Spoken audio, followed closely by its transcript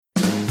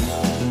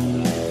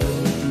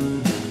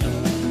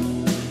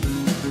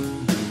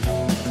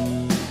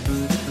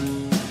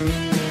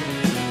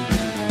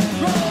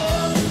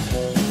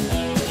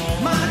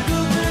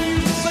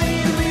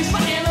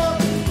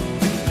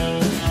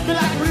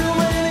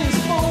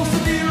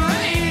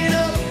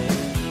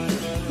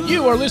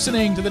You are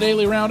listening to the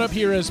Daily Roundup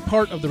here as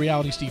part of the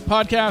Reality Steve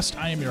podcast.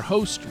 I am your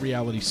host,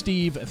 Reality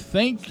Steve.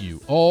 Thank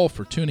you all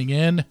for tuning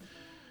in.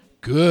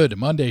 Good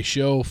Monday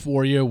show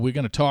for you. We're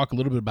going to talk a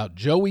little bit about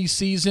Joey's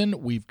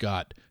season. We've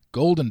got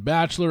Golden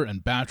Bachelor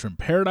and Bachelor in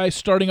Paradise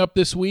starting up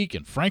this week,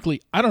 and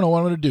frankly, I don't know what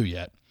I'm going to do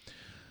yet.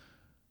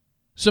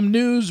 Some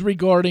news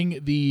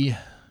regarding the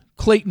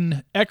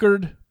Clayton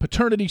Echard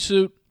paternity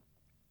suit.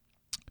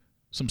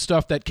 Some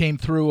stuff that came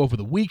through over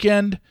the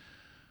weekend.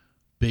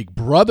 Big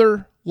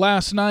Brother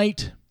last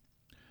night.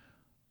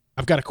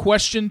 I've got a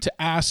question to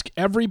ask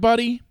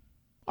everybody.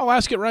 I'll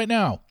ask it right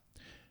now.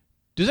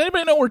 Does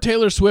anybody know where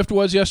Taylor Swift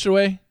was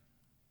yesterday?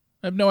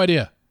 I have no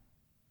idea.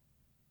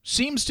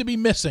 Seems to be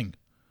missing.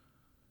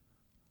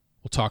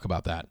 We'll talk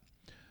about that.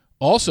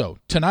 Also,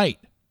 tonight,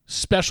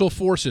 Special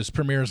Forces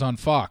premieres on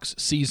Fox,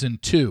 Season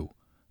 2.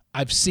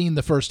 I've seen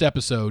the first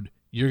episode.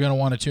 You're going to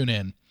want to tune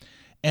in.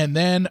 And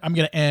then I'm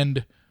going to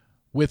end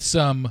with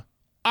some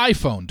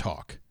iPhone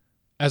talk,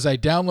 as I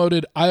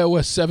downloaded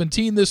iOS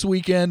 17 this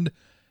weekend,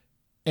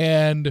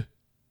 and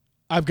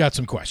I've got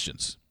some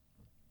questions.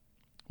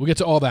 We'll get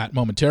to all that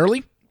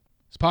momentarily.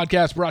 This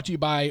podcast brought to you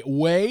by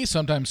Way.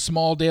 Sometimes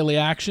small daily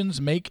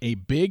actions make a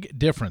big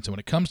difference. And when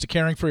it comes to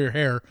caring for your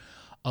hair,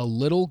 a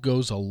little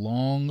goes a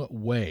long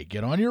way.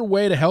 Get on your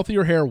way to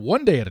healthier hair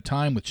one day at a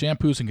time with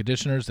shampoos and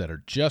conditioners that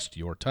are just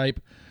your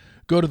type.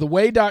 Go to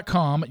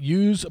theway.com.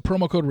 Use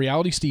promo code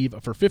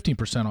RealitySteve for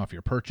 15% off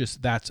your purchase.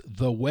 That's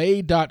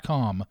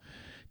theway.com.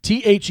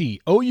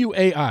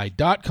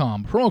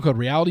 TheOuai.com. Promo code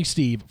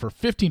RealitySteve for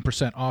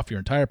 15% off your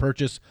entire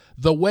purchase.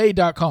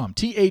 Theway.com.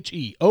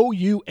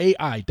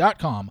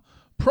 TheOuai.com.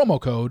 Promo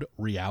code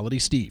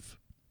RealitySteve.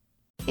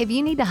 If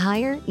you need to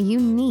hire, you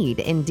need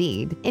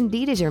Indeed.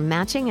 Indeed is your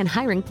matching and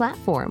hiring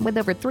platform with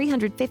over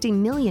 350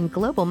 million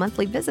global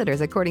monthly visitors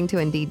according to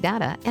Indeed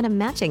data and a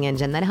matching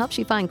engine that helps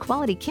you find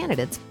quality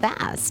candidates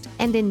fast.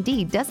 And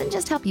Indeed doesn't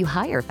just help you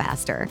hire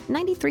faster.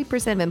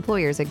 93% of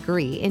employers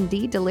agree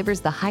Indeed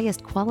delivers the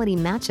highest quality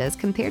matches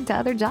compared to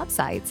other job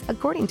sites,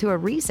 according to a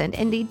recent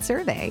Indeed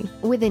survey.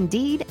 With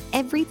Indeed,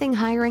 everything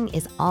hiring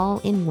is all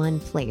in one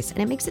place, and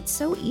it makes it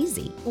so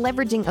easy.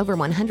 Leveraging over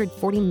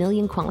 140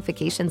 million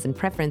qualifications and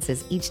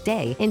preferences each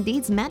day,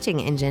 Indeed's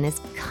matching engine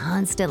is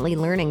constantly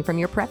learning from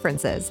your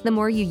preferences. The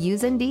more you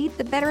use Indeed,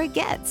 the better it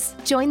gets.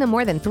 Join the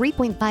more than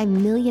 3.5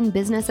 million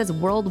businesses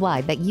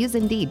worldwide that use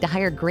Indeed to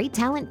hire great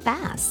talent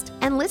fast.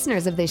 And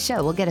listeners of this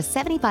show will get a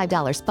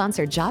 $75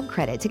 sponsored job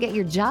credit to get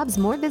your jobs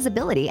more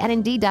visibility at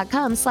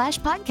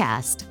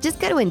Indeed.com/podcast. Just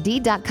go to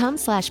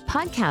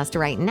Indeed.com/podcast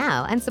right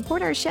now and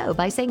support our show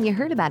by saying you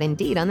heard about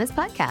Indeed on this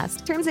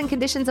podcast. Terms and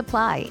conditions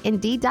apply.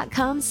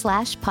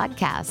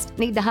 Indeed.com/podcast.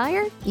 Need to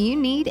hire? You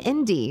need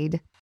Indeed.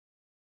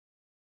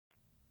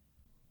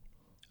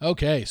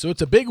 Okay, so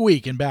it's a big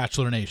week in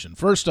Bachelor Nation.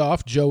 First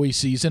off, Joey's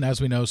season, as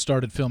we know,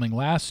 started filming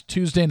last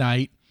Tuesday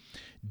night.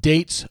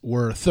 Dates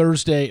were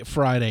Thursday,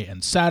 Friday,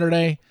 and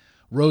Saturday.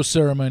 Rose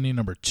ceremony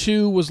number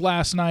 2 was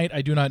last night.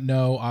 I do not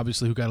know,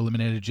 obviously, who got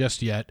eliminated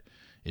just yet.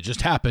 It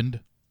just happened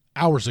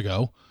hours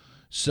ago.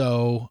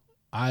 So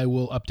I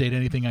will update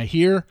anything I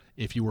hear.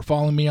 If you were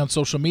following me on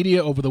social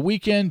media over the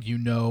weekend, you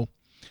know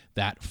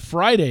that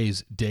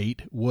Friday's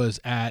date was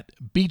at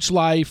Beach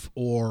Life,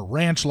 or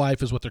Ranch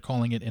Life is what they're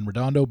calling it, in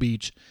Redondo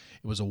Beach.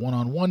 It was a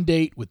one-on-one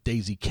date with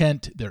Daisy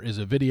Kent. There is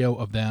a video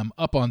of them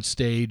up on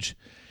stage.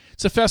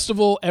 It's a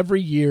festival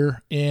every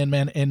year in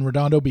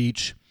Redondo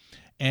Beach,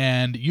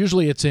 and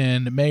usually it's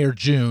in May or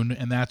June,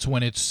 and that's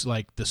when it's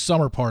like the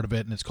summer part of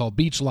it, and it's called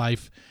Beach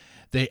Life.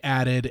 They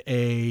added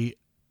a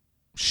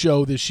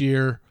show this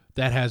year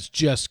that has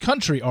just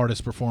country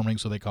artists performing,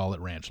 so they call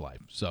it Ranch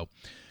Life. So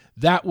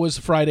that was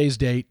Friday's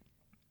date.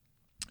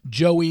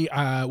 Joey,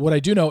 what I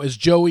do know is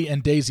Joey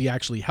and Daisy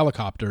actually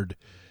helicoptered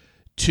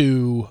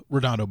to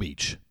Redondo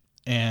Beach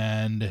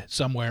and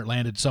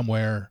landed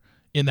somewhere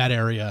in that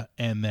area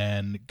and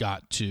then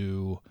got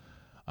to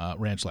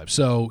Ranch Life.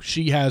 So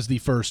she has the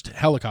first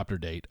helicopter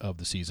date of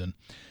the season.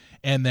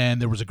 And then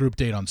there was a group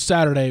date on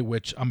Saturday,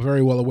 which I'm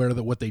very well aware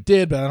of what they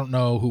did, but I don't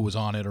know who was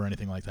on it or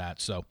anything like that.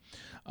 So,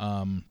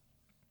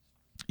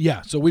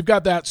 so we've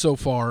got that so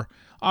far.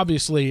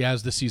 Obviously,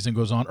 as the season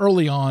goes on,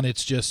 early on,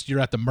 it's just you're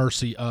at the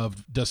mercy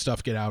of does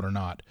stuff get out or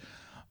not.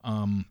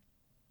 I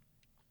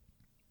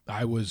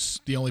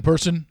was the only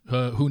person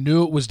who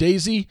knew it was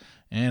Daisy,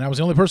 and I was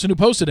the only person who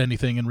posted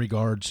anything in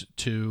regards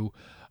to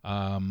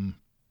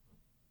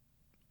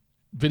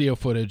video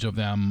footage of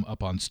them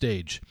up on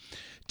stage.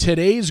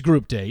 Today's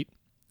group date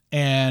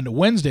and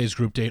Wednesday's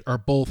group date are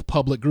both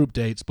public group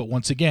dates, but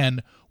once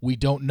again, we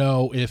don't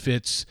know if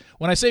it's,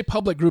 when I say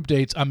public group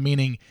dates, I'm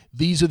meaning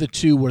these are the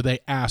two where they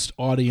asked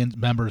audience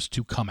members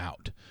to come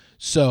out.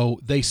 So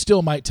they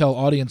still might tell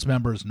audience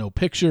members no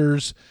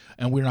pictures,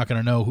 and we're not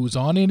going to know who's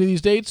on any of these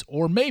dates,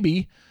 or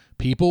maybe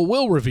people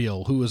will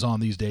reveal who is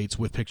on these dates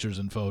with pictures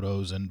and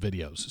photos and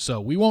videos.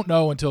 So we won't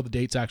know until the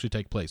dates actually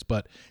take place.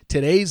 But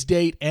today's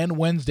date and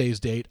Wednesday's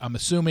date, I'm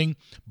assuming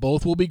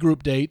both will be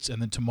group dates,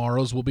 and then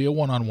tomorrow's will be a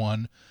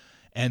one-on-one.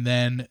 And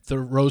then the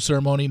rose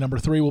ceremony number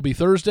 3 will be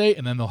Thursday,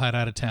 and then they'll head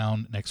out of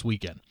town next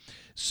weekend.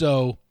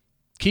 So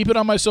keep it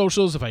on my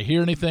socials. If I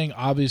hear anything,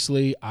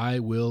 obviously, I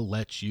will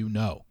let you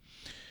know.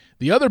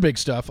 The other big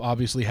stuff,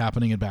 obviously,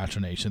 happening in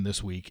Bachelor Nation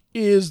this week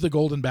is the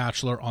Golden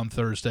Bachelor on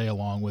Thursday,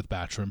 along with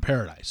Bachelor in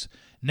Paradise.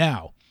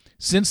 Now,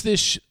 since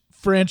this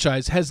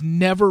franchise has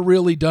never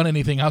really done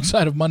anything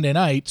outside of Monday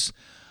nights,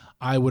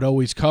 I would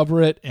always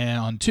cover it and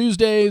on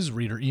Tuesdays,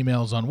 reader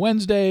emails on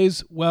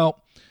Wednesdays.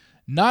 Well,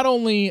 not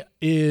only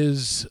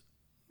is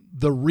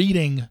the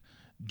reading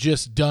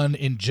just done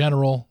in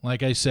general,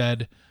 like I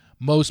said,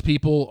 most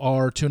people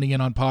are tuning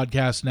in on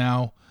podcasts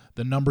now.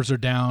 The numbers are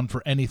down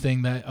for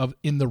anything that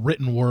in the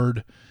written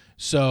word,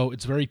 so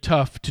it's very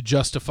tough to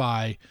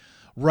justify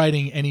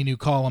writing any new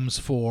columns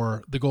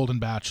for The Golden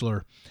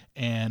Bachelor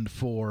and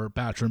for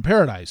Bachelor in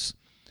Paradise,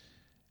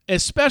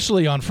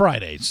 especially on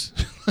Fridays.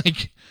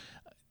 Like,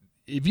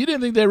 if you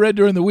didn't think they read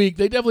during the week,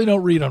 they definitely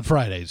don't read on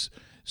Fridays.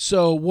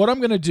 So what I'm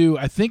going to do,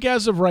 I think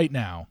as of right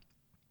now,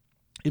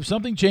 if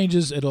something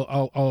changes,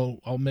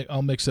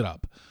 I'll mix it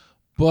up.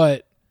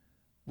 But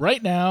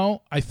right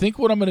now, I think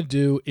what I'm going to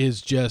do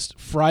is just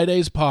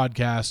Friday's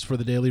podcast for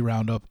the Daily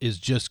Roundup is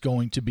just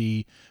going to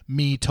be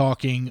me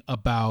talking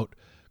about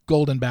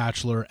Golden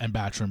Bachelor and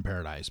Bachelor in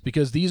Paradise,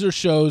 because these are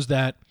shows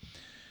that,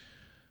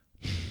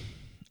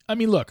 I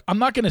mean, look, I'm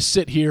not going to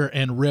sit here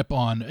and rip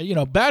on,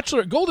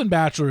 Golden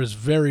Bachelor is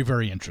very,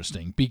 very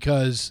interesting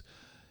because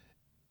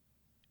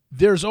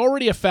there's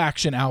already a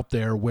faction out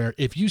there where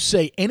if you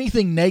say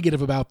anything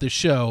negative about this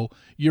show,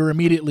 you're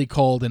immediately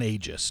called an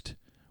ageist.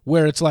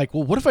 Where it's like,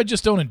 well, what if I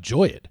just don't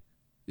enjoy it?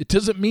 It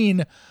doesn't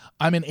mean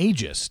I'm an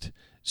ageist.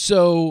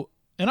 So,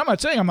 and I'm not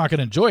saying I'm not going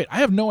to enjoy it. I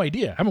have no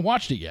idea. I haven't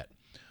watched it yet.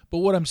 But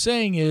what I'm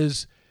saying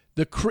is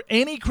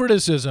any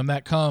criticism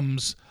that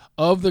comes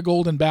of The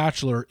Golden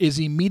Bachelor is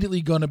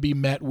immediately going to be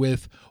met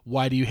with,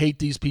 why do you hate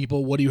these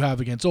people? What do you have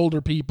against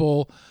older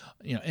people?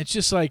 It's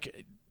just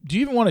like, do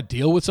you even want to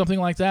deal with something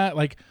like that?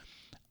 Like,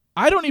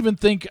 I don't even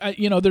think,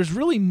 there's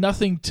really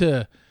nothing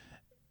to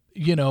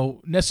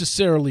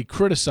necessarily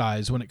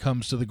criticize when it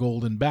comes to the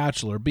Golden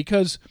Bachelor,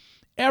 because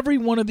every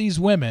one of these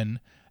women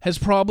has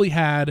probably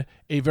had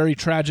a very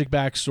tragic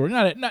backstory.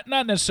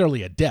 Not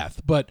necessarily a death,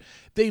 but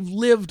they've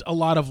lived a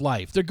lot of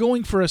life. They're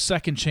going for a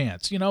second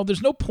chance.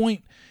 There's no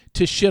point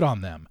to shit on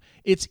them.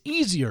 It's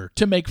easier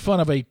to make fun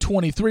of a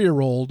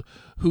 23-year-old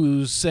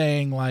who's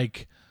saying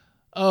like,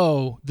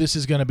 oh, this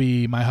is going to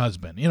be my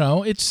husband.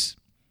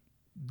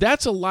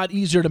 That's a lot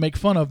easier to make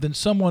fun of than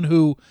someone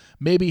who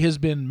maybe has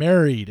been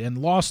married and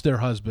lost their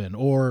husband,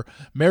 or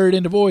married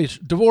and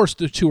divorced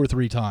 2 or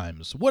 3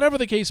 times. Whatever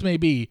the case may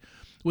be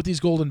with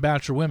these Golden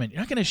Bachelor women, you're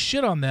not going to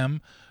shit on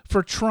them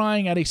for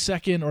trying at a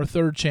second or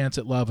third chance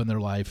at love in their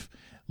life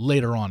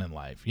later on in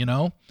life,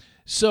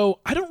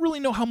 So I don't really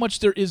know how much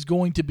there is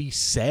going to be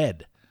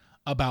said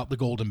about the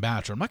Golden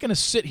Bachelor. I'm not going to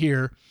sit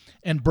here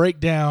and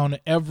break down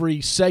every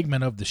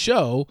segment of the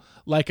show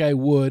like I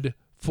would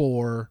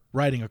for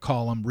writing a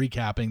column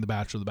recapping The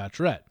Bachelor or The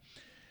Bachelorette.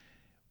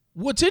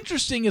 What's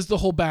interesting is the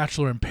whole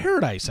Bachelor in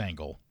Paradise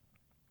angle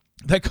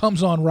that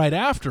comes on right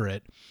after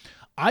it.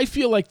 I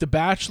feel like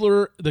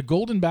the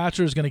Golden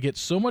Bachelor is going to get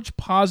so much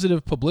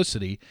positive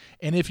publicity,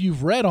 and if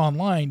you've read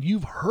online,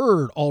 you've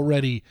heard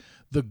already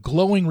the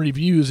glowing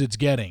reviews it's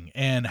getting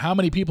and how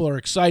many people are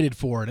excited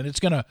for it, and it's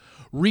going to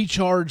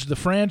recharge the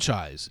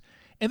franchise.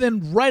 And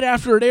then right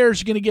after it airs,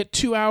 you're going to get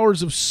 2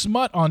 hours of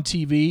smut on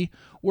TV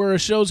where a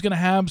show's going to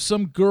have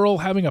some girl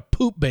having a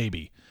poop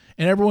baby.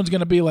 And everyone's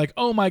going to be like,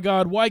 oh my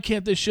God, why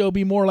can't this show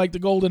be more like The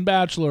Golden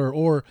Bachelor?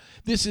 Or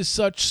this is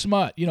such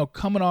smut,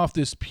 coming off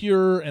this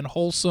pure and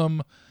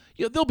wholesome.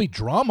 There'll be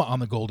drama on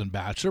The Golden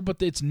Bachelor, but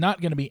it's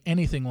not going to be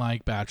anything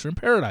like Bachelor in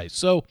Paradise.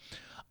 So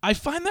I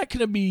find that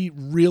going to be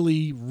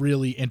really,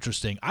 really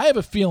interesting. I have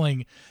a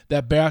feeling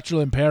that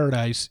Bachelor in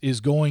Paradise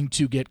is going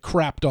to get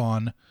crapped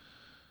on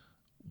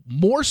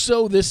more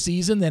so this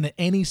season than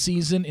any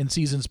season in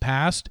seasons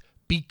past,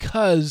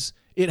 because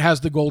it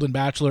has the Golden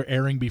Bachelor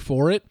airing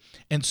before it,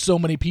 and so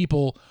many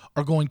people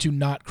are going to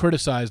not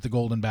criticize the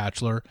Golden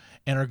Bachelor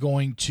and are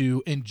going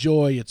to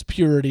enjoy its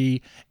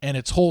purity and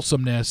its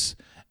wholesomeness,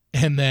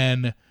 and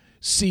then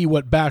see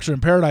what Bachelor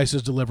in Paradise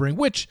is delivering,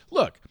 which,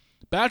 look,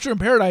 Bachelor in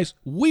Paradise,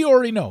 we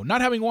already know.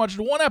 Not having watched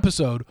one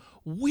episode,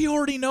 we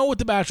already know what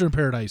The Bachelor in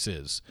Paradise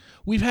is.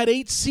 We've had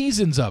 8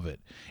 seasons of it.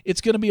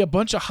 It's going to be a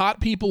bunch of hot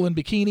people in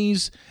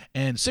bikinis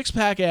and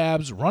six-pack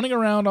abs running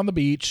around on the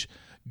beach,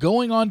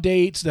 going on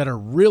dates that are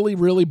really,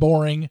 really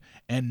boring,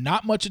 and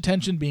not much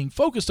attention being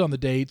focused on the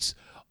dates,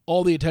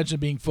 all the attention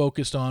being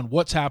focused on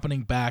what's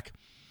happening back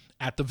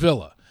at the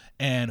villa,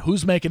 and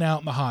who's making out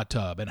in the hot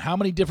tub, and how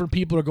many different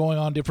people are going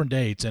on different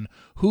dates, and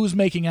who's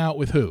making out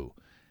with who.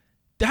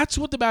 That's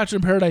what The Bachelor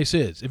in Paradise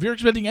is. If you're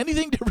expecting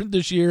anything different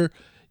this year,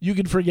 you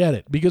can forget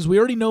it, because we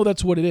already know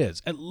that's what it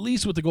is. At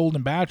least with The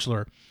Golden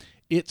Bachelor,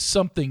 it's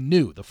something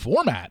new. The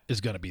format is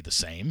going to be the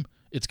same.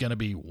 It's going to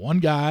be one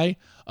guy,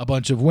 a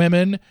bunch of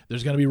women.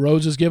 There's going to be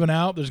roses given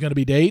out. There's going to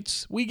be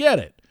dates. We get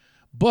it.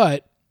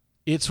 But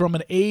it's from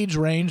an age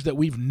range that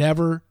we've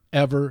never,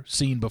 ever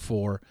seen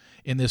before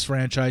in this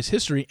franchise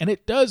history, and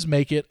it does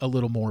make it a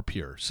little more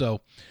pure.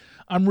 So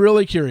I'm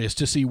really curious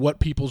to see what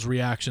people's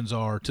reactions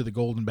are to The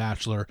Golden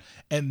Bachelor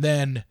and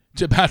then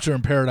to Bachelor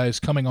in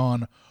Paradise coming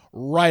on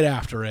right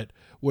after it,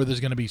 where there's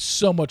going to be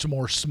so much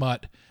more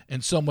smut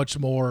and so much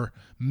more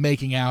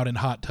making out in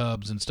hot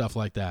tubs and stuff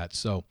like that.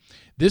 So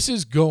this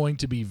is going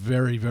to be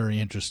very, very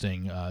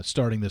interesting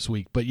starting this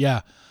week. But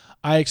yeah,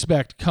 I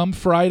expect come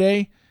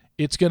Friday,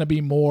 it's going to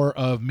be more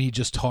of me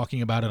just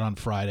talking about it on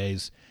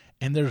Fridays,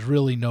 and there's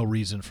really no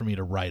reason for me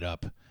to write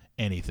up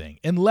anything.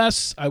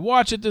 Unless I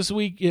watch it this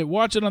week,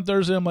 watch it on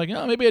Thursday, I'm like,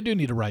 oh, maybe I do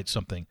need to write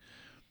something.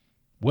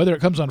 Whether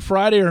it comes on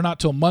Friday or not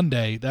till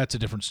Monday, that's a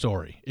different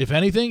story. If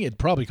anything, it'd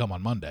probably come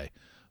on Monday.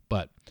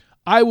 But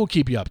I will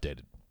keep you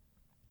updated.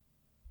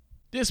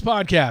 This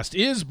podcast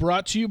is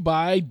brought to you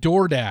by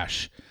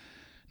DoorDash.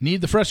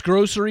 Need the fresh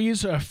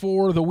groceries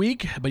for the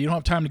week, but you don't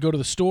have time to go to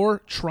the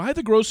store? Try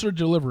the grocery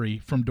delivery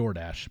from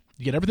DoorDash.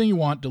 You get everything you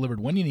want delivered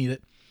when you need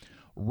it,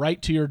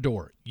 right to your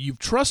door. You've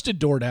trusted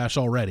DoorDash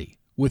already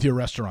with your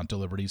restaurant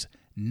deliveries.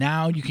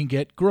 Now you can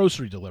get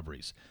grocery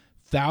deliveries.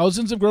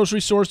 Thousands of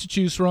grocery stores to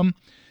choose from.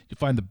 You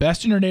find the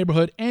best in your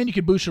neighborhood, and you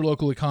can boost your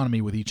local economy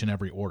with each and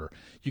every order.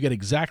 You get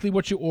exactly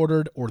what you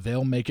ordered, or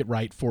they'll make it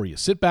right for you.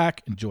 Sit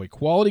back, enjoy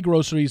quality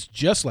groceries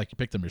just like you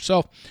picked them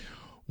yourself.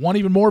 Want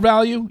even more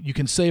value? You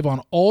can save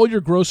on all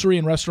your grocery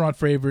and restaurant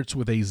favorites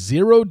with a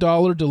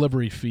 $0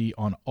 delivery fee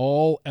on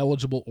all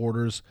eligible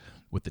orders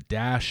with the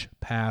Dash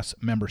Pass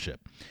membership.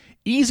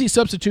 Easy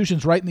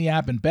substitutions right in the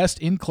app and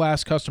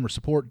best-in-class customer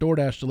support.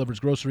 DoorDash delivers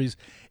groceries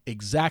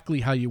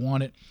exactly how you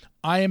want it.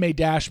 I am a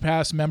Dash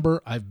Pass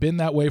member. I've been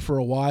that way for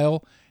a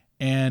while,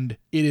 and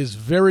it is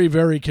very,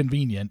 very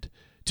convenient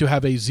to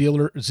have a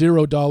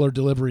 $0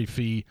 delivery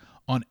fee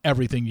on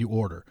everything you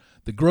order.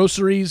 The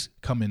groceries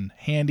come in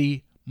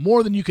handy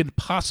more than you can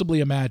possibly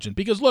imagine.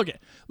 Because look,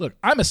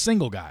 I'm a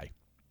single guy,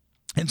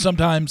 and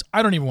sometimes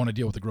I don't even want to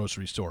deal with the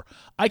grocery store.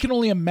 I can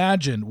only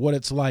imagine what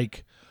it's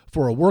like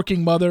for a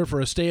working mother,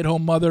 for a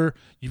stay-at-home mother.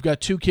 You've got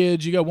 2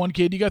 kids, you got 1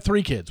 kid, you got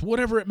 3 kids,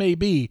 whatever it may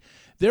be.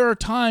 There are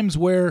times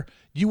where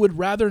you would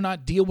rather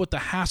not deal with the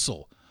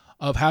hassle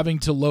of having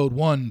to load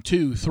 1,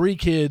 2, 3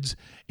 kids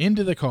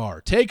into the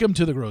car, take them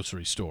to the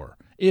grocery store.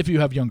 If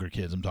you have younger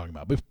kids, I'm talking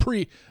about, but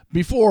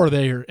before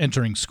they're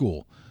entering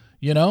school,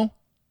 you know?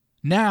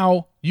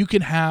 Now you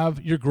can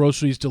have your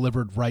groceries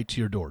delivered right to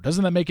your door.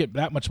 Doesn't that make it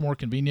that much more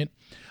convenient?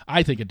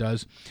 I think it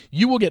does.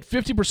 You will get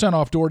 50%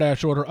 off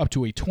DoorDash order up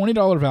to a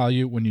 $20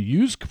 value when you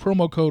use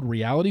promo code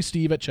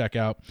RealitySteve at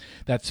checkout.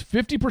 That's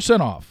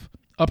 50% off,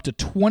 up to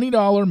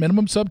 $20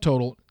 minimum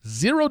subtotal,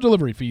 0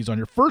 delivery fees on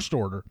your first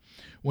order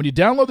when you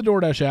download the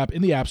DoorDash app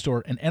in the App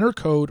Store and enter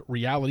code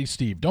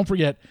RealitySteve. Don't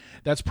forget,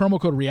 that's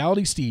promo code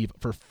RealitySteve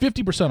for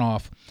 50%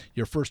 off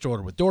your first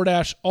order with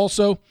DoorDash.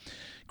 Also,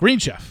 Green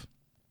Chef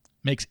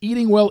makes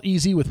eating well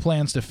easy with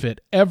plans to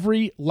fit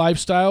every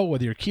lifestyle,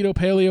 whether you're keto,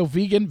 paleo,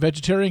 vegan,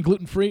 vegetarian,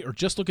 gluten-free, or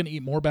just looking to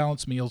eat more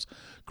balanced meals.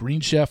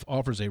 Green Chef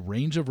offers a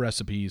range of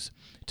recipes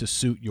to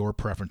suit your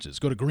preferences.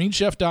 Go to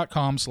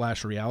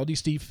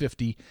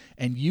greenchef.com/realitysteve50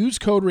 and use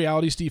code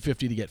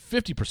realitysteve50 to get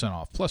 50%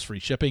 off plus free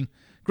shipping.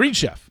 Green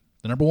Chef,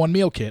 the #1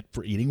 meal kit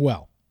for eating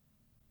well.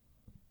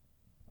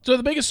 So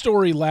the biggest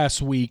story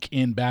last week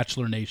in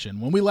Bachelor Nation,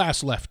 when we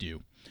last left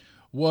you,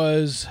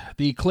 was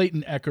the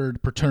Clayton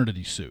Echard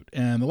paternity suit.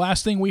 And the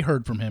last thing we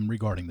heard from him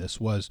regarding this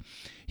was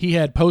he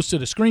had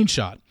posted a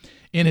screenshot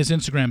in his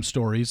Instagram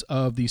stories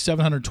of the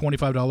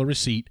 $725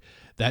 receipt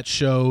that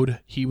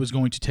showed he was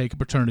going to take a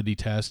paternity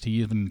test.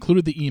 He even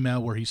included the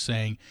email where he's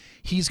saying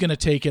he's going to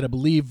take it, I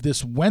believe,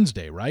 this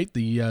Wednesday, right?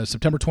 The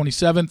September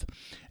 27th.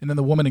 And then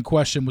the woman in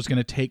question was going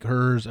to take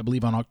hers, I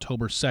believe, on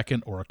October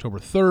 2nd or October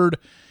 3rd.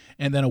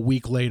 And then a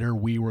week later,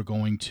 we were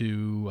going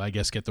to, I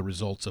guess, get the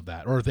results of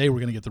that. Or they were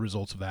going to get the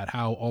results of that.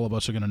 How all of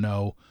us are going to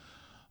know,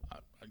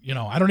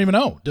 I don't even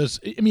know.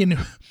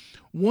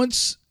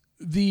 Once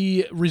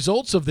the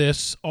results of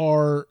this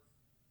are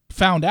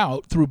found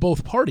out through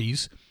both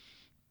parties,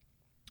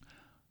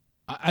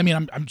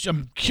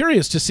 I'm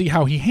curious to see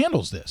how he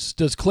handles this.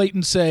 Does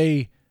Clayton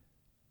say,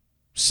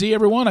 see,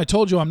 everyone, I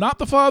told you I'm not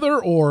the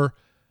father? Or,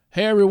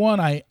 hey,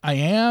 everyone, I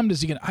am?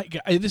 Does he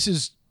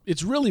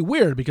it's really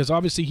weird because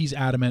obviously he's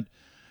adamant.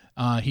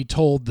 He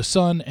told the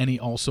Sun and he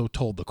also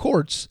told the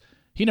courts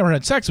he never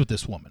had sex with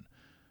this woman.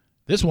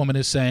 This woman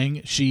is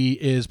saying she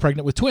is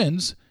pregnant with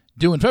twins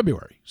due in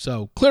February.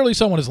 So clearly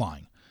someone is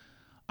lying.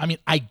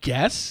 I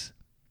guess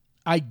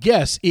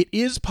it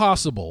is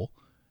possible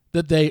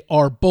that they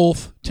are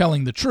both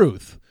telling the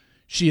truth.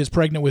 She is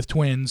pregnant with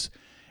twins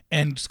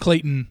and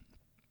Clayton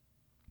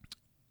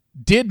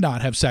did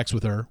not have sex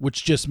with her,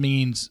 which just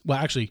means, well,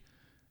 actually,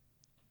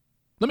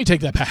 let me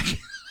take that back.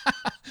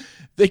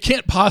 They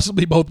can't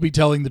possibly both be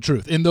telling the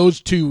truth in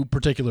those 2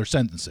 particular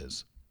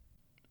sentences.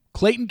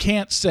 Clayton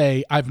can't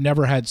say, I've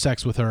never had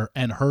sex with her,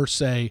 and her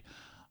say,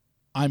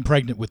 I'm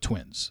pregnant with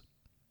twins.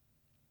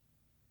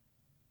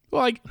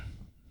 Well,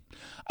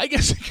 I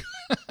guess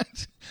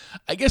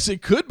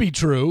it could be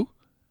true,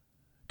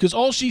 because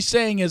all she's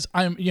saying is,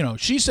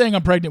 she's saying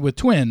I'm pregnant with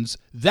twins.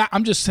 That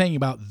I'm just saying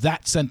about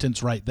that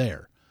sentence right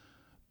there,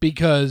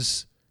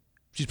 because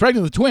she's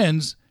pregnant with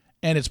twins,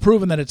 and it's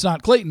proven that it's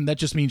not Clayton, that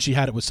just means she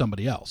had it with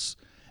somebody else.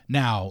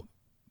 Now,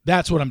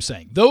 that's what I'm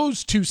saying.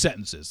 Those two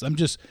sentences, I'm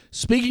just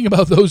speaking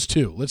about those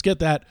two. Let's get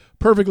that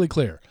perfectly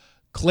clear.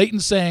 Clayton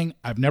saying,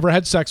 I've never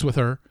had sex with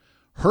her.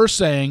 Her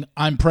saying,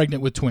 I'm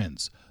pregnant with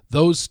twins.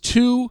 Those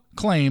two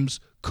claims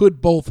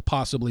could both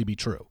possibly be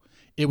true.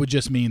 It would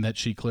just mean that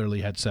she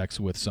clearly had sex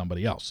with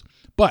somebody else.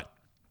 But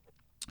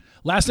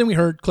last thing we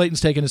heard, Clayton's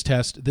taking his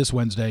test this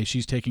Wednesday.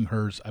 She's taking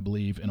hers, I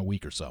believe, in a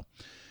week or so.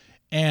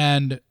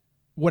 And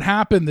what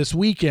happened this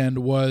weekend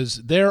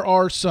was there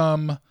are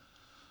some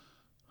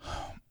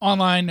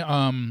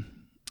online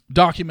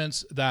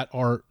documents that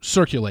are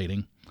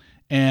circulating,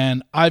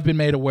 and I've been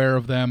made aware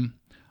of them.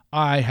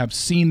 I have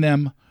seen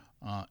them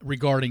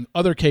regarding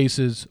other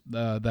cases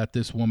that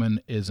this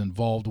woman is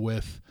involved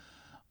with.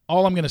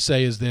 All I'm going to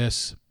say is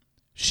this.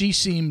 She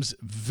seems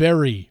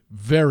very,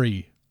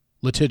 very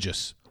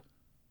litigious.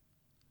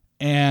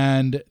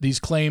 And these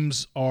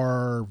claims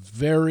are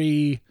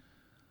very,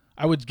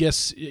 I would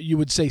guess you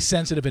would say,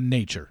 sensitive in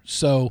nature.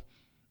 So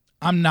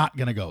I'm not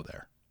going to go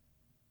there.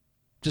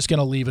 Just going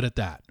to leave it at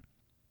that.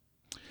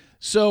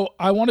 So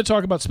I want to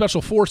talk about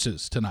Special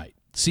Forces tonight.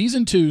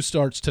 Season 2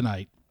 starts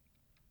tonight.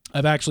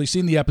 I've actually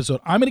seen the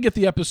episode. I'm going to get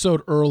the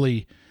episode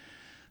early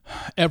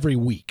every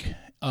week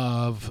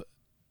of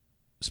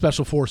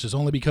Special Forces,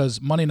 only because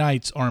Monday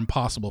nights are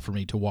impossible for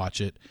me to watch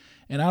it.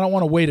 And I don't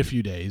want to wait a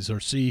few days or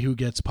see who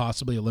gets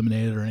possibly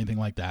eliminated or anything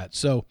like that.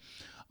 So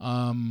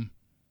I'm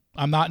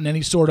not in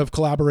any sort of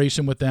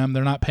collaboration with them.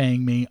 They're not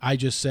paying me. I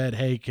just said,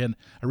 hey,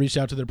 I reached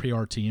out to their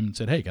PR team and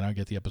said, hey, can I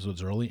get the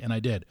episodes early? And I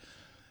did.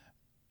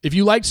 If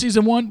you like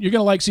season 1, you're going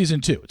to like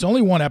season 2. It's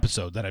only one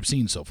episode that I've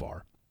seen so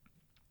far,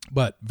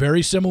 but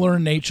very similar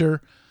in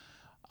nature.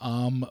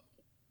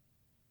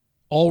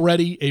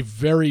 Already a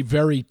very,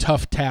 very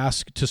tough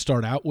task to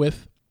start out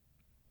with.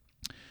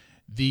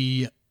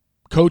 The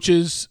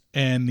coaches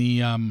and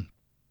the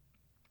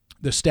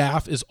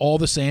staff is all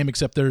the same,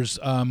 except there's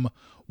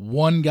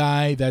one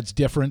guy that's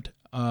different.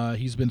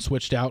 He's been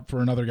switched out for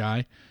another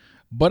guy.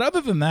 But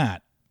other than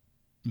that,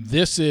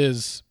 this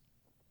is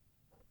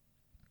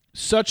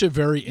such a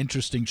very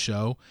interesting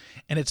show,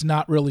 and it's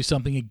not really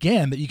something,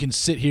 again, that you can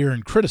sit here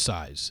and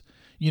criticize.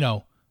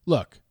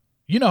 Look,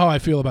 you know how I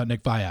feel about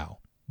Nick Viall,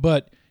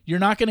 but you're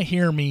not going to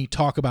hear me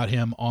talk about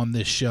him on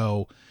this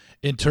show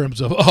in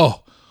terms of,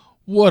 oh,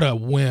 what a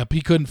wimp.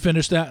 He couldn't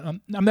finish that.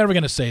 I'm never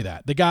going to say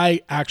that. The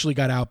guy actually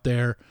got out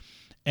there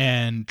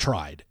and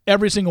tried.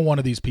 Every single one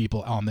of these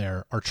people on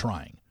there are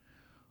trying.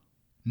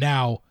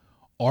 Now,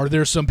 are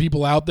there some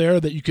people out there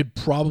that you could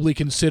probably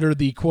consider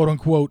the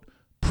quote-unquote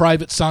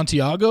Private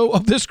Santiago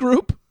of this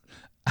group?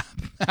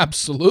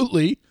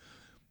 Absolutely.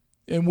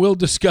 And we'll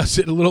discuss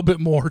it a little bit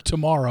more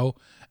tomorrow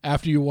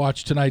after you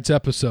watch tonight's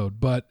episode.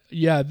 But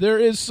yeah, there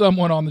is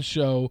someone on the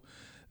show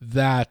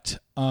that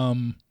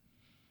I'm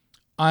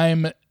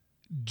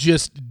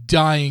just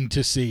dying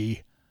to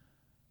see.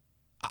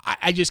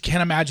 I just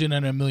can't imagine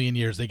in a million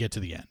years they get to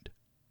the end.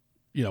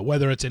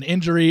 Whether it's an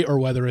injury or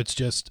whether it's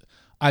just,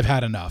 I've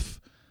had enough.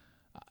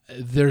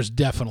 There's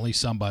definitely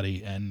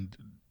somebody, and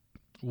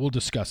we'll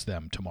discuss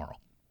them tomorrow.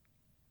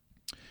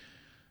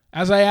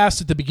 As I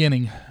asked at the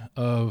beginning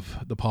of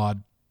the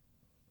pod,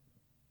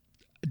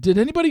 did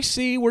anybody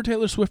see where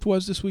Taylor Swift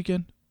was this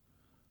weekend?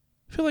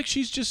 I feel like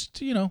she's just,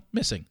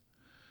 missing.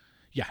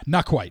 Yeah,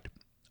 not quite.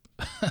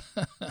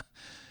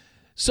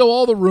 So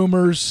all the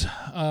rumors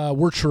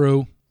were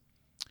true.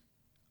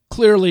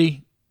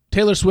 Clearly,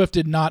 Taylor Swift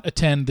did not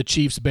attend the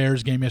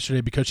Chiefs-Bears game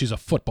yesterday because she's a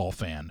football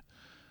fan.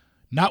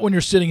 Not when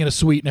you're sitting in a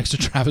suite next to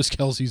Travis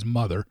Kelce's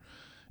mother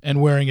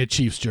and wearing a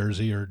Chiefs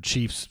jersey or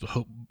Chiefs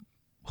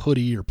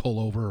hoodie or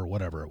pullover or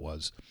whatever it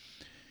was.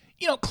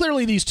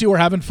 Clearly these two are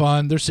having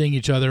fun. They're seeing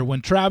each other.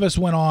 When Travis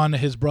went on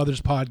his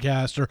brother's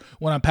podcast or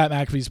went on Pat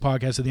McAfee's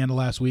podcast at the end of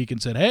last week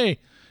and said, hey,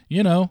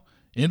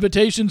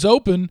 invitation's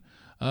open.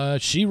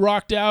 She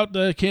rocked out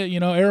the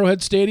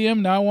Arrowhead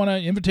Stadium. Now I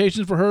want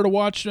invitations for her to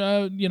watch,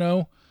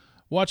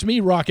 watch me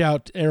rock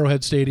out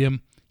Arrowhead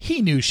Stadium.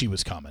 He knew she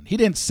was coming. He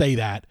didn't say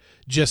that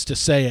just to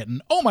say it.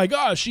 And, oh, my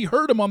gosh, she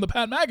heard him on the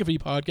Pat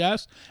McAfee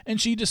podcast, and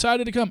she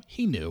decided to come.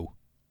 He knew.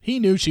 He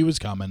knew she was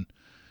coming.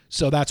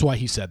 So that's why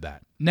he said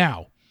that.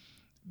 Now,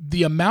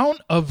 the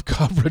amount of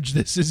coverage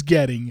this is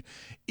getting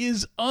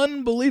is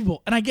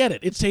unbelievable. And I get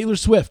it. It's Taylor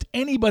Swift.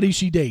 Anybody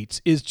she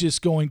dates is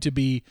just going to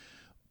be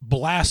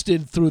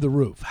blasted through the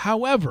roof.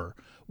 However,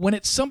 when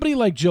it's somebody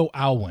like Joe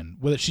Alwyn,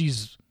 where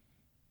was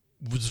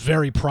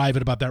very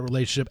private about that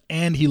relationship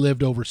and he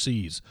lived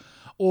overseas,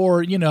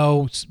 or,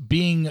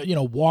 being,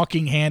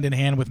 walking hand in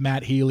hand with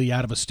Matt Healy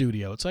out of a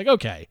studio, it's like,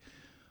 okay.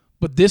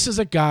 But this is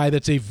a guy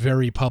that's a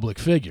very public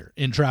figure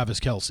in Travis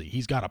Kelce.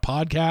 He's got a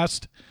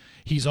podcast.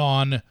 He's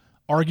on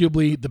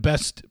arguably the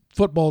best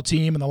football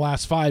team in the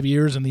last 5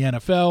 years in the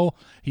NFL.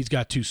 He's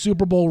got 2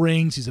 Super Bowl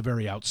rings. He's a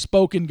very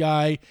outspoken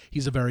guy.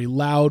 He's a very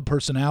loud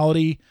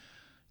personality.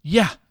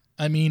 Yeah,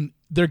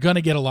 they're going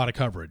to get a lot of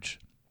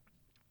coverage.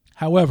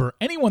 However,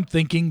 anyone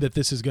thinking that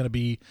this is going to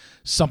be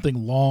something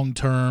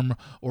long-term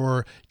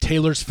or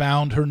Taylor's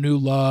found her new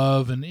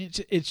love, and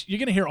it's you're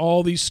going to hear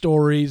all these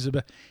stories.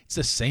 It's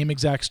the same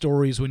exact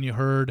stories when you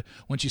heard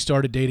when she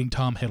started dating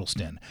Tom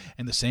Hiddleston,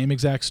 and the same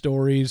exact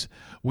stories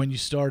when you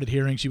started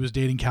hearing she was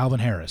dating Calvin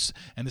Harris,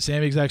 and the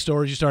same exact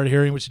stories you started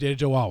hearing when she dated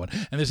Joe Alwyn,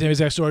 and the same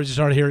exact stories you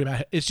started hearing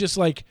about. It's just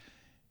like,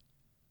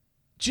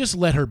 just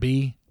let her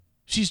be.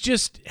 She's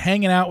just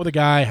hanging out with a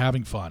guy,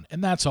 having fun,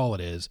 and that's all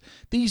it is.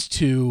 These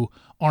two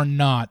are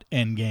not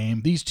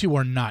endgame. These two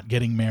are not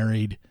getting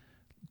married.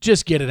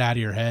 Just get it out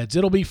of your heads.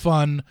 It'll be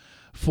fun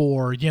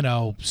for,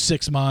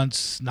 6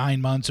 months,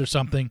 9 months or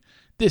something.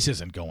 This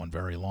isn't going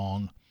very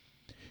long.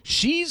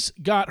 She's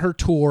got her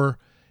tour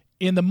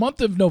in the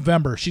month of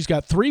November. She's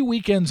got 3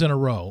 weekends in a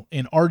row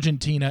in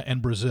Argentina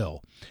and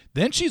Brazil.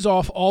 Then she's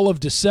off all of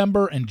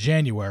December and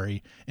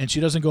January, and she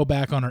doesn't go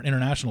back on her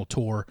international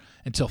tour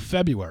until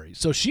February.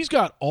 So she's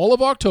got all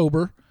of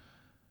October.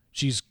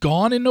 She's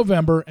gone in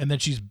November, and then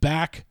she's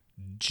back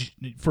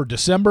for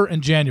December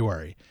and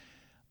January.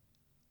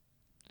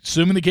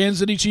 Assuming the Kansas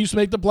City Chiefs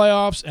make the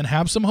playoffs and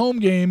have some home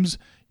games,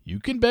 you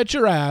can bet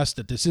your ass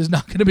that this is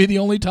not going to be the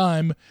only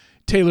time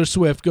Taylor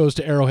Swift goes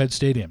to Arrowhead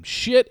Stadium.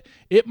 Shit,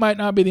 it might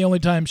not be the only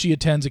time she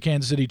attends a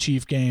Kansas City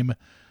Chief game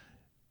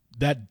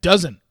that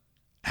doesn't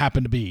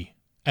happen to be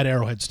at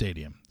Arrowhead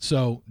Stadium.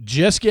 So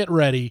just get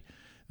ready.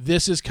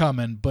 This is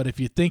coming. But if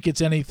you think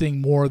it's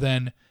anything more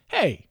than,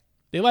 hey,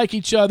 they like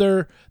each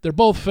other, they're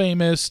both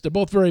famous, they're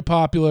both very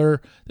popular,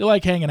 they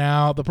like hanging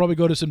out, they'll probably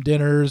go to some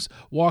dinners,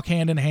 walk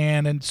hand in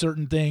hand in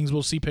certain things,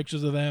 we'll see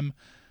pictures of them.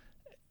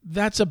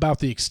 That's about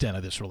the extent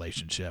of this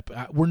relationship.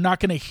 We're not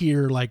going to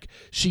hear like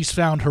she's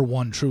found her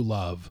one true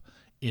love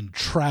in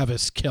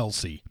Travis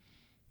Kelce.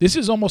 This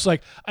is almost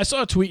like, I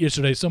saw a tweet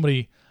yesterday,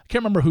 somebody, I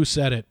can't remember who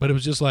said it, but it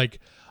was just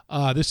like,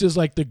 this is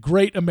like the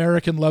great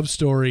American love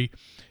story.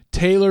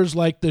 Taylor's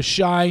like the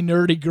shy,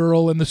 nerdy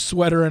girl in the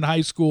sweater in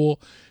high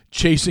school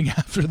chasing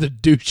after the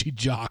douchey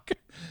jock.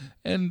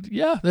 And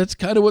yeah, that's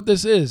kind of what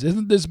this is.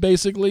 Isn't this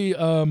basically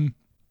the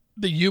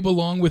You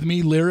Belong With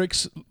Me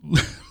lyrics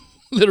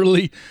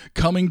literally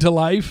coming to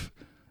life?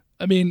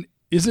 I mean,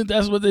 isn't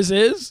that what this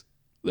is?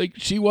 Like,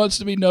 she wants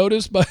to be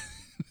noticed, but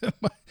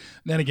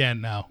then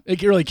again, no.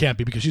 It really can't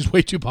be because she's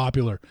way too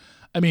popular.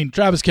 I mean,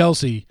 Travis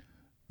Kelce,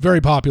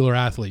 very popular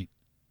athlete.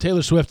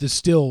 Taylor Swift is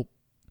still,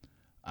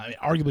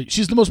 arguably,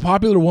 she's the most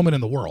popular woman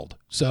in the world.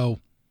 So,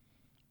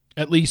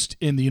 at least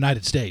in the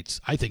United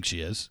States, I think she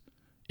is.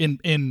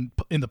 In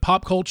the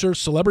pop culture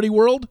celebrity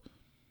world,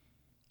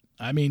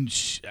 I mean,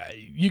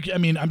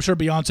 I'm sure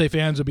Beyonce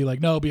fans would be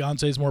like, no,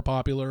 Beyonce's more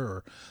popular,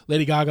 or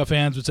Lady Gaga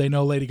fans would say,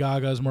 no, Lady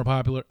Gaga is more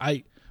popular.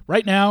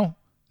 Right now,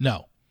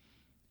 no.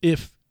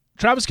 If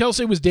Travis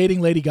Kelce was dating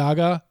Lady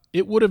Gaga,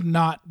 it would have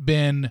not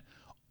been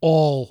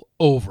all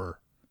over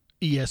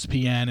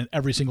ESPN and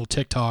every single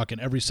TikTok and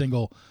every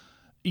single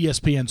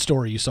ESPN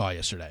story you saw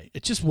yesterday.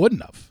 It just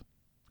wouldn't have.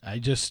 I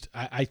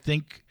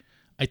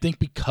think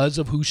because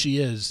of who she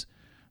is,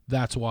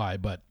 that's why.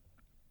 But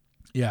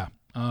yeah,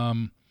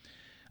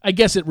 I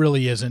guess it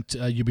really isn't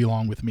You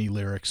Belong With Me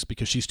lyrics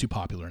because she's too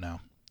popular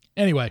now.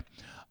 Anyway,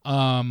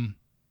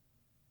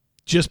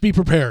 just be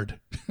prepared.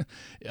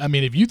 I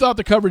mean, if you thought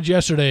the coverage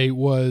yesterday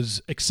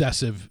was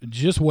excessive,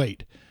 just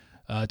wait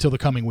till the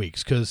coming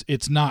weeks because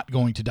it's not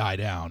going to die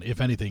down.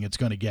 If anything, it's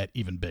going to get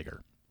even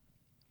bigger.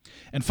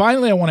 And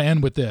finally, I want to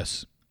end with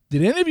this.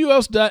 Did any of you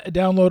else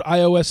download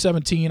iOS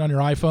 17 on your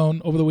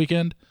iPhone over the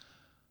weekend?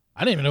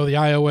 I didn't even know the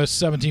iOS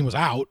 17 was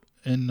out,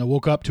 and I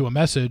woke up to a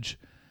message.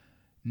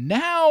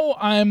 Now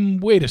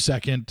wait a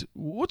second,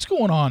 what's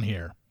going on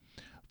here?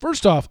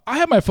 First off, I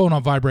have my phone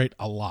on vibrate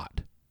a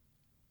lot.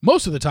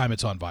 Most of the time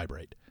it's on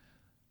vibrate.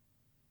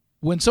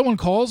 When someone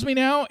calls me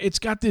now, it's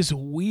got this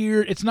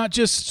weird, it's not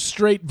just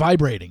straight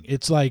vibrating.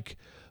 It's like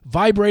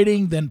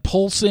vibrating, then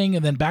pulsing,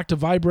 and then back to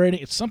vibrating.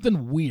 It's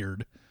something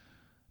weird,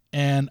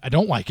 and I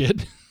don't like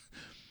it.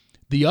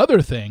 The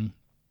other thing,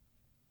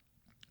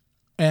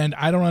 and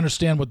I don't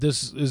understand what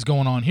this is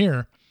going on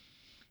here,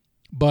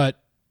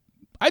 but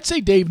I'd say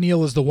Dave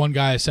Neal is the one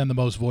guy I send the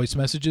most voice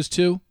messages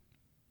to.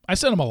 I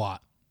send him a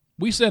lot.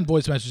 We send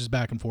voice messages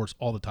back and forth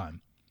all the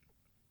time.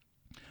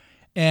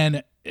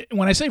 And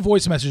when I say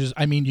voice messages,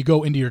 I mean you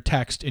go into your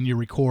text and you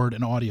record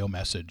an audio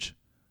message.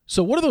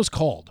 So what are those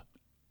called?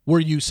 Where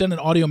you send an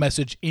audio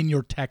message in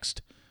your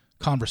text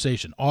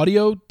conversation.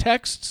 Audio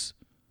texts?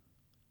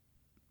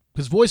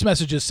 Because voice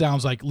messages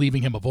sounds like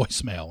leaving him a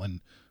voicemail,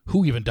 and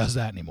who even does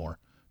that anymore?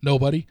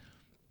 Nobody.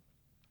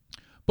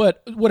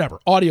 But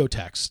whatever, audio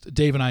text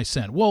Dave and I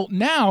send. Well,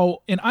 now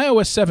in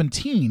iOS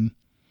 17,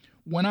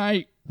 when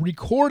I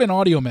record an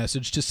audio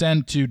message to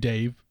send to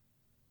Dave,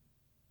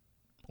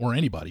 or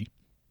anybody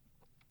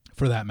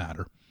for that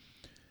matter,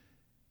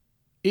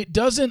 it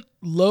doesn't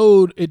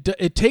load.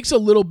 It takes a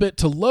little bit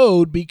to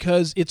load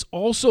because it's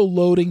also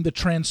loading the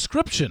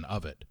transcription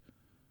of it.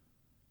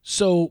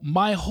 So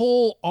my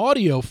whole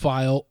audio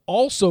file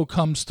also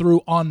comes through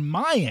on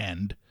my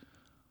end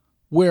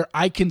where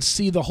I can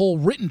see the whole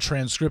written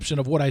transcription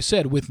of what I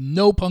said with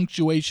no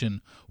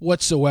punctuation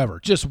whatsoever.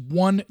 Just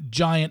one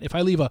giant, if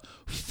I leave a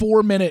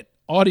 4-minute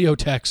audio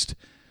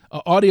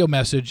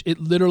message, it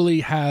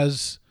literally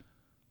has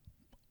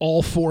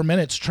all 4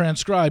 minutes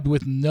transcribed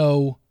with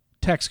no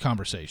text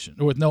conversation,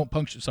 or with no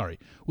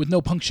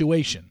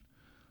punctuation.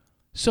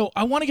 So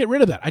I want to get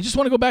rid of that. I just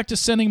want to go back to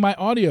sending my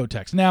audio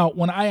text. Now,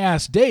 when I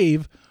asked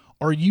Dave,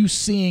 are you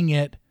seeing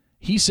it?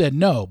 He said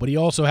no, but he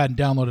also hadn't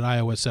downloaded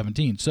iOS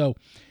 17. So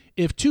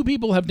if two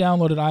people have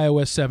downloaded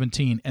iOS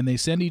 17 and they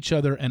send each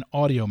other an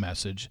audio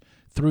message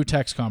through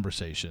text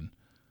conversation,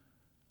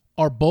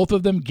 are both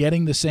of them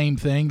getting the same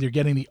thing? They're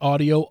getting the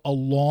audio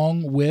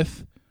along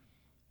with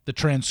the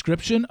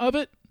transcription of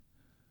it?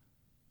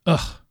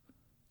 Ugh,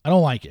 I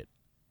don't like it.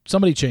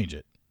 Somebody change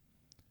it.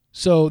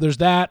 So there's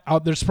that.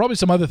 There's probably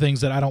some other things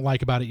that I don't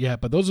like about it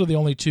yet, but those are the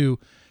only two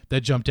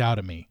that jumped out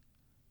at me.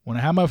 When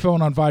I have my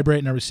phone on vibrate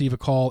and I receive a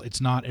call, it's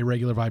not a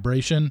regular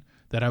vibration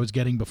that I was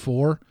getting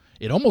before.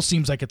 It almost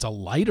seems like it's a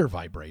lighter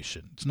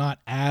vibration. It's not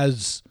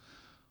as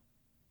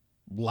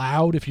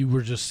loud if you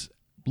were just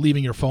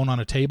leaving your phone on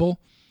a table.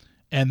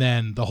 And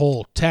then the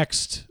whole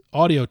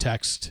audio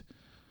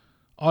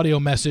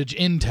message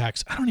in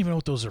text, I don't even know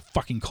what those are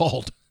fucking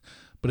called,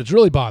 but it's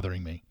really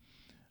bothering me.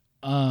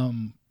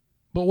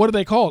 But what are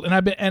they called? And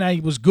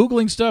I was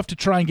Googling stuff to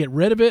try and get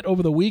rid of it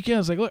over the weekend. I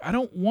was like, look, I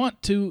don't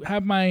want to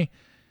have my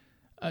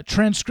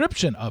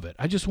transcription of it.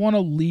 I just want to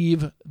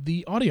leave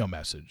the audio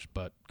message,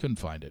 but couldn't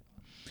find it.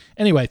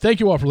 Anyway, thank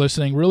you all for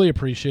listening. Really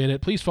appreciate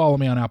it. Please follow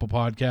me on Apple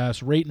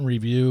Podcasts. Rate and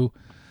review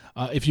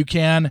if you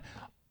can.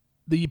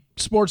 The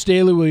Sports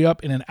Daily will be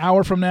up in an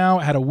hour from now.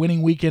 I had a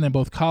winning weekend in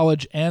both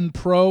college and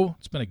pro.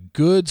 It's been a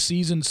good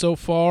season so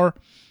far.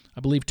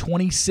 I believe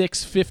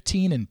 26,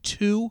 15, and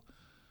 2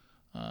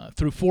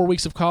 through 4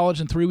 weeks of college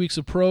and 3 weeks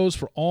of pros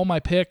for all my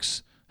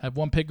picks. I have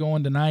one pick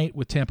going tonight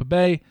with Tampa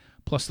Bay,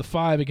 plus the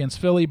 5 against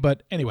Philly.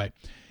 But anyway,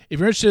 if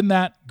you're interested in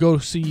that, go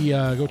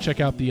check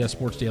out the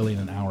Sports Daily in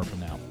an hour from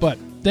now. But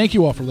thank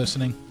you all for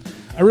listening.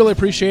 I really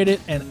appreciate it,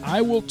 and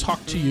I will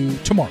talk to you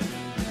tomorrow.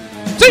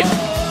 See you!